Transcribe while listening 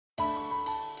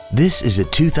This is a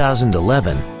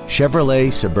 2011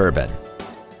 Chevrolet Suburban.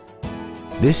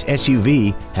 This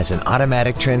SUV has an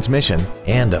automatic transmission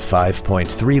and a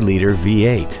 5.3-liter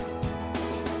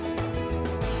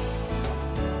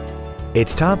V8.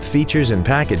 Its top features and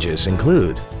packages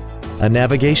include a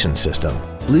navigation system,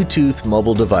 Bluetooth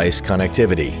mobile device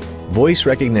connectivity, voice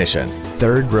recognition,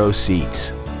 third-row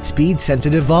seats,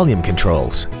 speed-sensitive volume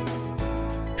controls,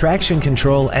 traction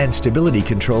control and stability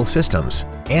control systems,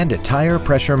 and a tire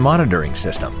pressure monitoring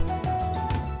system.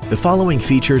 The following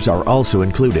features are also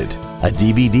included: a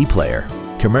DVD player,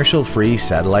 commercial-free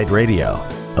satellite radio,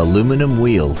 aluminum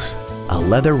wheels, a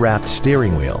leather-wrapped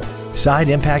steering wheel, side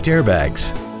impact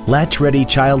airbags, latch-ready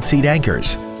child seat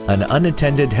anchors, an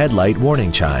unattended headlight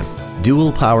warning chime,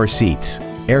 dual power seats,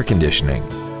 air conditioning,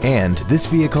 and this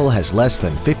vehicle has less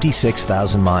than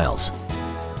 56,000 miles.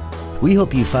 We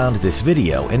hope you found this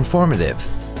video informative.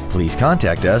 Please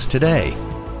contact us today.